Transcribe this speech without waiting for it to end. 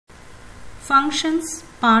Functions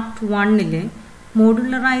Part 1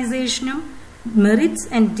 modularization, merits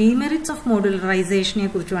and demerits of modularization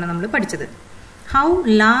കുറിച്ചാണ് നമ്മൾ പഠിച്ചത്. How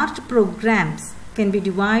large programs can be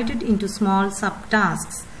divided into small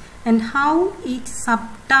subtasks and how each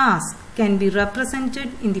subtask can be represented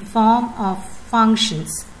in the form of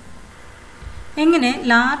functions. എങ്ങനെ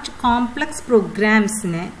large complex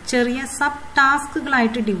പ്രോഗ്രാംസിനെ ചെറിയ sub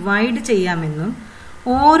ടാസ്കുകളായിട്ട് divide ചെയ്യാമെന്നും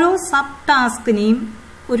ഓരോ sub ടാസ്കിനെയും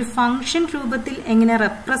ഒരു function രൂപത്തിൽ എങ്ങനെ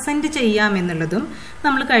റെപ്രസെന്റ് ചെയ്യാമെന്നുള്ളതും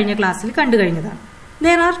നമ്മൾ കഴിഞ്ഞ ക്ലാസ്സിൽ കണ്ടു കഴിഞ്ഞതാണ്.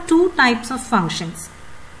 There are two types of functions,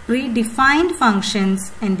 predefined functions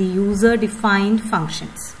and the user-defined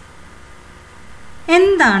functions.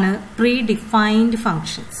 എന്താണ് predefined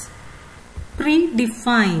functions?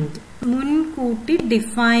 Predefined മുൻകൂട്ടി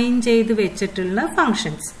ഡിഫൈൻ ചെയ്ത് വെച്ചിട്ടുള്ള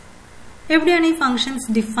ഫങ്ഷൻസ്. എവിടെയാണ് ഈ ഫങ്ഷൻസ്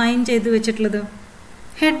ഡിഫൈൻ ചെയ്ത് വെച്ചിട്ടുള്ളത്?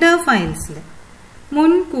 ഹെഡർ ഫയൽസിൽ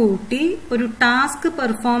മുൻകൂട്ടി ഒരു ടാസ്ക്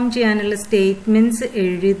പെർഫോം ചെയ്യാനുള്ള സ്റ്റേറ്റ്മെന്റ്സ്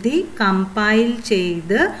എഴുതി കമ്പൈൽ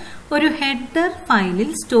ചെയ്ത് ഒരു ഹെഡർ ഫയലിൽ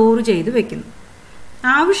സ്റ്റോർ ചെയ്ത് വെക്കുന്നു.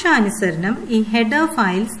 ആവശ്യാനുസരണം ഈ ഹെഡർ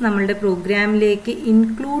ഫയൽസ് നമ്മളുടെ പ്രോഗ്രാമിലേക്ക്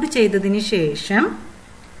ഇൻക്ലൂഡ് ചെയ്തതിന് ശേഷം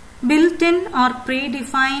built in or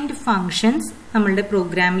predefined functions നമ്മളുടെ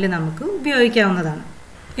പ്രോഗ്രാമിൽ നമുക്ക് ഉപയോഗിക്കാവുന്നതാണ്.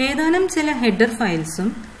 ഏതാനും ചില ഹെഡർ ഫയൽസും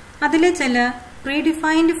അതിലെ ചില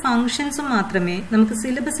predefined functionsഉം മാത്രമേ നമുക്ക്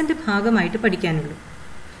സിലബസിന്റെ ഭാഗമായിട്ട് പഠിക്കാനുള്ളൂ.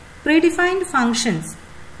 Predefined functions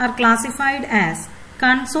are classified as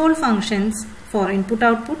console functions for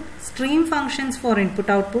input-output, stream functions for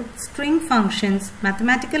input-output, string functions,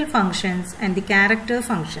 mathematical functions and the character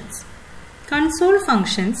functions. Console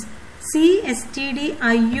functions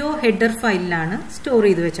CSTDIO header ഫയലിലാണ് store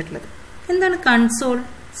ചെയ്ത് വെച്ചിട്ടുള്ളത്. എന്താണ് കൺസോൾ?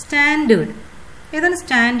 സ്റ്റാൻഡേർഡ്. ഏതാണ്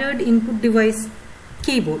സ്റ്റാൻഡേർഡ് ഇൻപുട്ട് ഡിവൈസ്?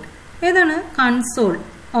 കീബോർഡ്. ഏതാണ് console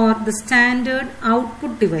or the standard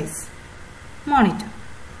output device? Monitor.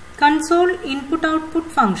 Console input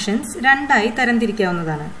output functions രണ്ടായി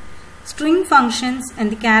തരംതിരിക്കാവുന്നതാണ്. String functions and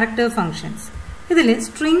the character functions. ഇതിൽ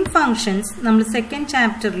string functions നമ്മൾ second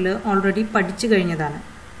ചാപ്റ്ററിൽ already പഠിച്ചു കഴിഞ്ഞതാണ്.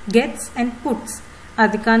 Gets and puts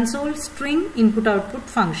are the console string input-output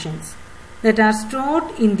functions that are stored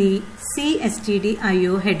in the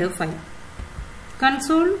CSTDIO header file.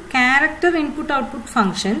 Console character input-output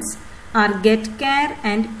functions are getChar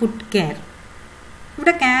and putChar.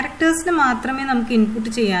 ഇവിടെ ക്യാരക്ടേഴ്സിന് മാത്രമേ നമുക്ക് input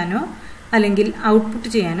ചെയ്യാനോ അല്ലെങ്കിൽ ഔട്ട്പുട്ട്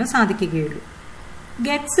ചെയ്യാനോ സാധിക്കുകയുള്ളൂ.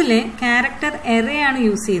 ഗെറ്റ്സിലെ ക്യാരക്ടർ എറേ ആണ്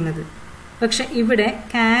യൂസ് ചെയ്യുന്നത്. പക്ഷെ ഇവിടെ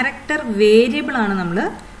ക്യാരക്ടർ വേരിയബിൾ ആണ് നമ്മൾ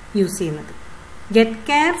യൂസ് ചെയ്യുന്നത്.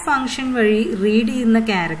 getChar ഫംഗ്ഷൻ വഴി റീഡ് ചെയ്യുന്ന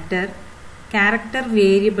ക്യാരക്ടർ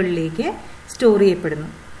വേരിയബിളിലേക്ക് സ്റ്റോർ ചെയ്യപ്പെടുന്നു.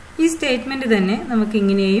 ഈ സ്റ്റേറ്റ്മെന്റ് തന്നെ നമുക്ക്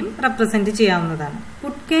ഇങ്ങനെയും റെപ്രസെന്റ് ചെയ്യാവുന്നതാണ്.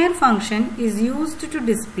 putChar function is used to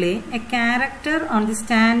display A character on the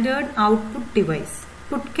standard output device.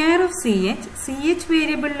 putChar of CH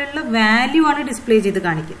വേരിയബിളിലുള്ള value ആണ് ഡിസ്പ്ലേ ചെയ്ത്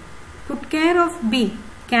കാണിക്കുന്നത്. putChar of B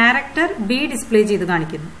character B display ചെയ്ത്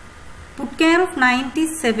കാണിക്കുന്നു. putChar of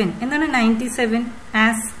 97 എന്താണ് 97?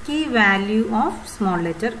 ASCII value of small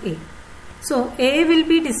letter a. So a will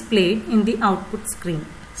be displayed in the output screen.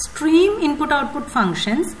 Stream input output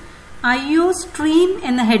functions IO stream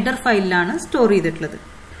എന്ന header ഫയലിലാണ് store ചെയ്തിട്ടുള്ളത്.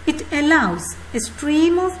 It allows a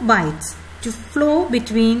stream of bytes to flow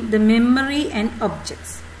between the memory and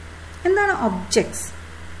objects. എന്താണ് objects?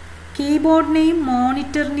 കീബോർഡിനെയും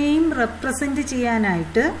മോണിറ്ററിനെയും represent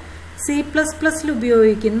ചെയ്യാനായിട്ട് C++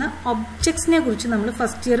 ഉപയോഗിക്കുന്ന ഒബ്ജക്ട്സിനെ കുറിച്ച് നമ്മൾ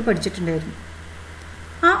first year പഠിച്ചിട്ടുണ്ടായിരുന്നു.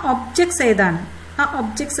 ആ objects ഏതാണ്? ആ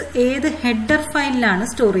ഒബ്ജക്ട്സ് ഏത് ഹെഡർ ഫയലിലാണ്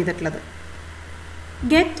സ്റ്റോർ ചെയ്തിട്ടുള്ളത്?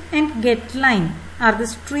 Get and get line are the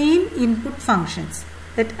stream input functions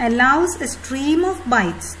that allows A stream of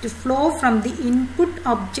bytes two flow from the input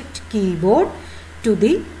object keyboard to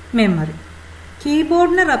the memory.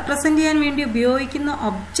 കീബോർഡിനെ represent ചെയ്യാൻ വേണ്ടി ഉപയോഗിക്കുന്ന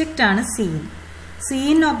object ആണ് scene.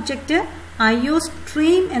 Scene object IO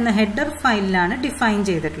stream എന്ന header ഫയലിലാണ് define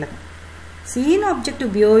ചെയ്തിട്ടുള്ളത്. Scene object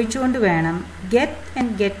ഉപയോഗിച്ചുകൊണ്ട് വേണം get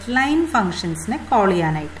and get line ഫംഗ്ഷൻസിനെ call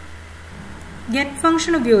ചെയ്യാനായിട്ട്. Get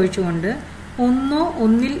function ഉപയോഗിച്ചുകൊണ്ട് ഒന്നോ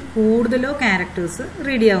ഒന്നിൽ കൂടുതലോ ക്യാരക്ടേഴ്സ്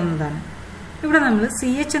റീഡ് ചെയ്യാവുന്നതാണ്. ഇവിടെ നമ്മൾ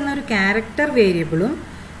CH എന്നൊരു ക്യാരക്ടർ വേരിയബിളും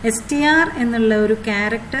STR എന്നുള്ള ഒരു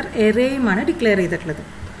ക്യാരക്ടർ എറേയുമാണ് ഡിക്ലെയർ ചെയ്തിട്ടുള്ളത്.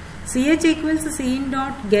 CH equals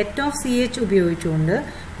scene.get of CH ഉപയോഗിച്ചുകൊണ്ട്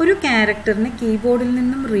ഒരു ക്യാരക്ടറിനെ കീബോർഡിൽ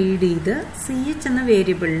നിന്നും റീഡ് ചെയ്ത് CH എന്ന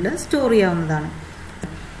വേരിയബിളിൽ സ്റ്റോർ ചെയ്യാവുന്നതാണ്.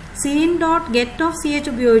 scene.get of CH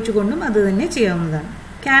ഉപയോഗിച്ചുകൊണ്ടും അത് തന്നെ ചെയ്യാവുന്നതാണ്.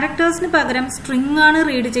 ക്യാരക്ടേഴ്സിന് പകരം സ്ട്രിംഗ് ആണ്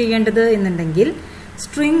റീഡ് ചെയ്യേണ്ടത് എന്നുണ്ടെങ്കിൽ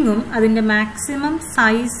സ്ട്രിംഗും അതിന്റെ മാക്സിമം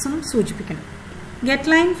സൈസും സൂചിപ്പിക്കണം.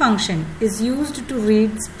 getLine function is used to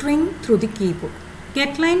read string through the keyboard.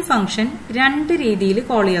 getLine function രണ്ട് രീതിയിൽ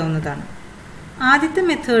കോൾ ചെയ്യാവുന്നതാണ്. ആദ്യത്തെ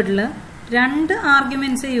മെത്തേഡിൽ 2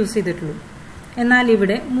 ആർഗ്യുമെന്റ്സ് യൂസ് ചെയ്തിട്ടുള്ളൂ. എന്നാൽ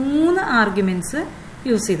ഇവിടെ 3 ആർഗ്യുമെന്റ്സ്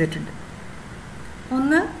യൂസ് ചെയ്തിട്ടുണ്ട്.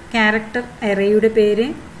 ഒന്ന് ക്യാരക്ടർ എറേയുടെ പേര്,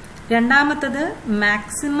 രണ്ടാമത്തത്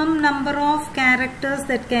maximum number of characters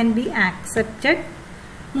that can be accepted,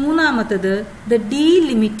 മൂന്നാമത്തത് ദ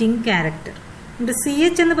ഡീലിമിറ്റിംഗ് ക്യാരക്ടർ. ഇവിടെ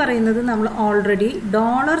CH എന്ന് പറയുന്നത് നമ്മൾ ഓൾറെഡി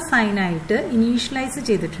ഡോളർ സൈൻ ആയിട്ട് ഇനീഷ്യലൈസ്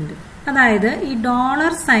ചെയ്തിട്ടുണ്ട്. അതായത് ഈ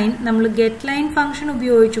ഡോളർ സൈൻ നമ്മൾ ഗെറ്റ് ലൈൻ ഫംഗ്ഷൻ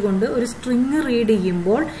ഉപയോഗിച്ചുകൊണ്ട് ഒരു സ്ട്രിങ് റീഡ്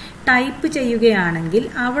ചെയ്യുമ്പോൾ ടൈപ്പ് ചെയ്യുകയാണെങ്കിൽ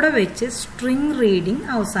അവിടെ വെച്ച് സ്ട്രിങ് റീഡിംഗ്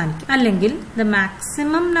അവസാനിക്കും. അല്ലെങ്കിൽ the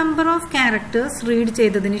maximum number of characters read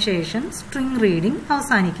ചെയ്തതിന് ശേഷം സ്ട്രിങ് റീഡിംഗ്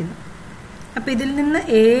അവസാനിക്കുന്നു. അപ്പൊ ഇതിൽ നിന്ന്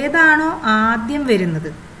ഏതാണോ ആദ്യം വരുന്നത്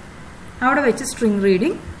അവിടെ വെച്ച് സ്ട്രിങ്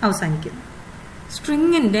റീഡിംഗ് അവസാനിക്കുന്നു.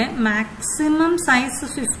 സ്ട്രിങ്ങിന്റെ മാക്സിമം സൈസ്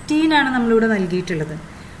 15 ആണ് നമ്മളിവിടെ നൽകിയിട്ടുള്ളത്.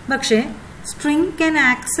 പക്ഷേ string can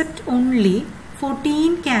accept only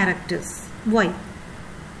 14 characters. Why?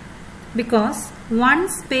 Because one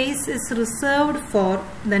space is reserved for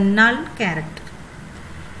the null character.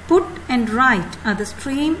 Put and write are the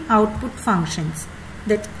stream output functions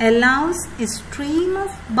that allows a stream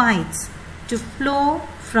of bytes to flow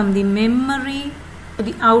from the memory to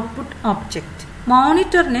the output object.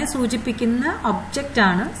 മോണിറ്ററിനെ സൂചിപ്പിക്കുന്ന object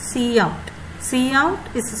ആണ് cout. Cout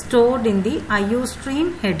is stored in the IOStream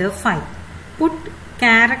header file. Put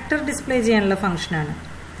character display ചെയ്യാനുള്ള ഫംഗ്ഷനാണ്.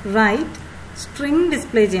 Right string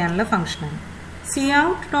display ചെയ്യാനുള്ള ഫംഗ്ഷനാണ്.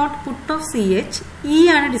 cout dot put off CH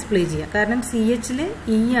ആണ് display ചെയ്യുക, കാരണം CHൽ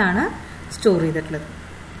ആണ് സ്റ്റോർ ചെയ്തിട്ടുള്ളത്.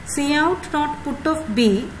 cout dot put off B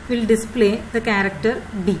will display the character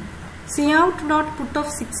D. cout dot put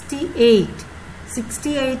off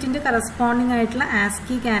 68ന്റെ corresponding ആയിട്ടുള്ള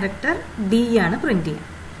ASCII ക്യാരക്ടർ D ആണ് പ്രിന്റ് ചെയ്യുക.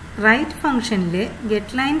 റൈറ്റ് ഫംഗ്ഷനിലെ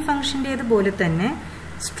ഗെറ്റ് ലൈൻ ഫംഗ്ഷൻ്റേതുപോലെ തന്നെ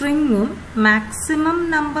സ്ട്രിങ്ങും maximum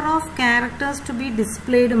number of characters to B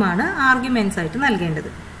ഡിസ്പ്ലേഡുമാണ് arguments ആയിട്ട് നൽകേണ്ടത്.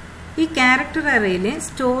 ഈ ക്യാരക്ടർ അറേയിലെ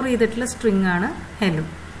സ്റ്റോർ ചെയ്തിട്ടുള്ള string ആണ് hello.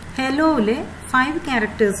 ഹെലോയിലെ 5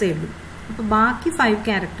 ക്യാരക്ടേഴ്സേ ഉള്ളൂ. അപ്പോൾ ബാക്കി 5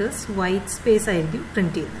 ക്യാരക്ടേഴ്സ് വൈറ്റ് സ്പേസ് ആയിരിക്കും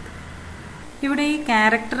പ്രിന്റ് ചെയ്യുന്നത്. ഇവിടെ ഈ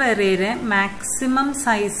ക്യാരക്ടർ അറേയുടെ മാക്സിമം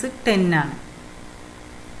സൈസ് 10 ആണ്.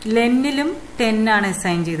 ലെന്നിലും 10 ആണ്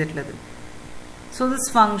അസൈൻ ചെയ്തിട്ടുള്ളത്. So this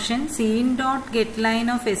function scene.getLine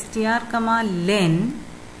of str, len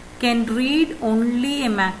can read only a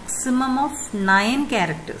maximum of 9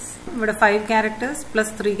 characters. ഇവിടെ 5 characters plus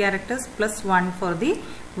 3 characters plus 1 for the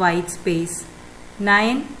white space.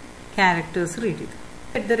 9 characters read ചെയ്തു.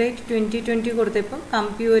 @2020 കൊടുത്തപ്പോൾ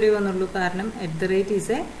കമ്പി വരെ വന്നുള്ളൂ, കാരണം @ is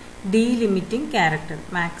a delimiting character.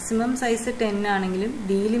 Maximum size 10 ആണെങ്കിലും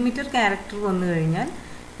delimiter character വന്നു കഴിഞ്ഞാൽ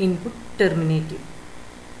input terminate ചെയ്യും.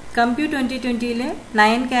 കമ്പ്യൂട്ട് 2020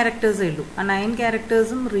 9 ക്യാരക്ടേഴ്സേ ഉള്ളൂ. ആ 9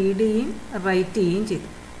 ക്യാരക്ടേഴ്സും റീഡ് ചെയ്യുകയും റൈറ്റ് ചെയ്യുകയും ചെയ്തു.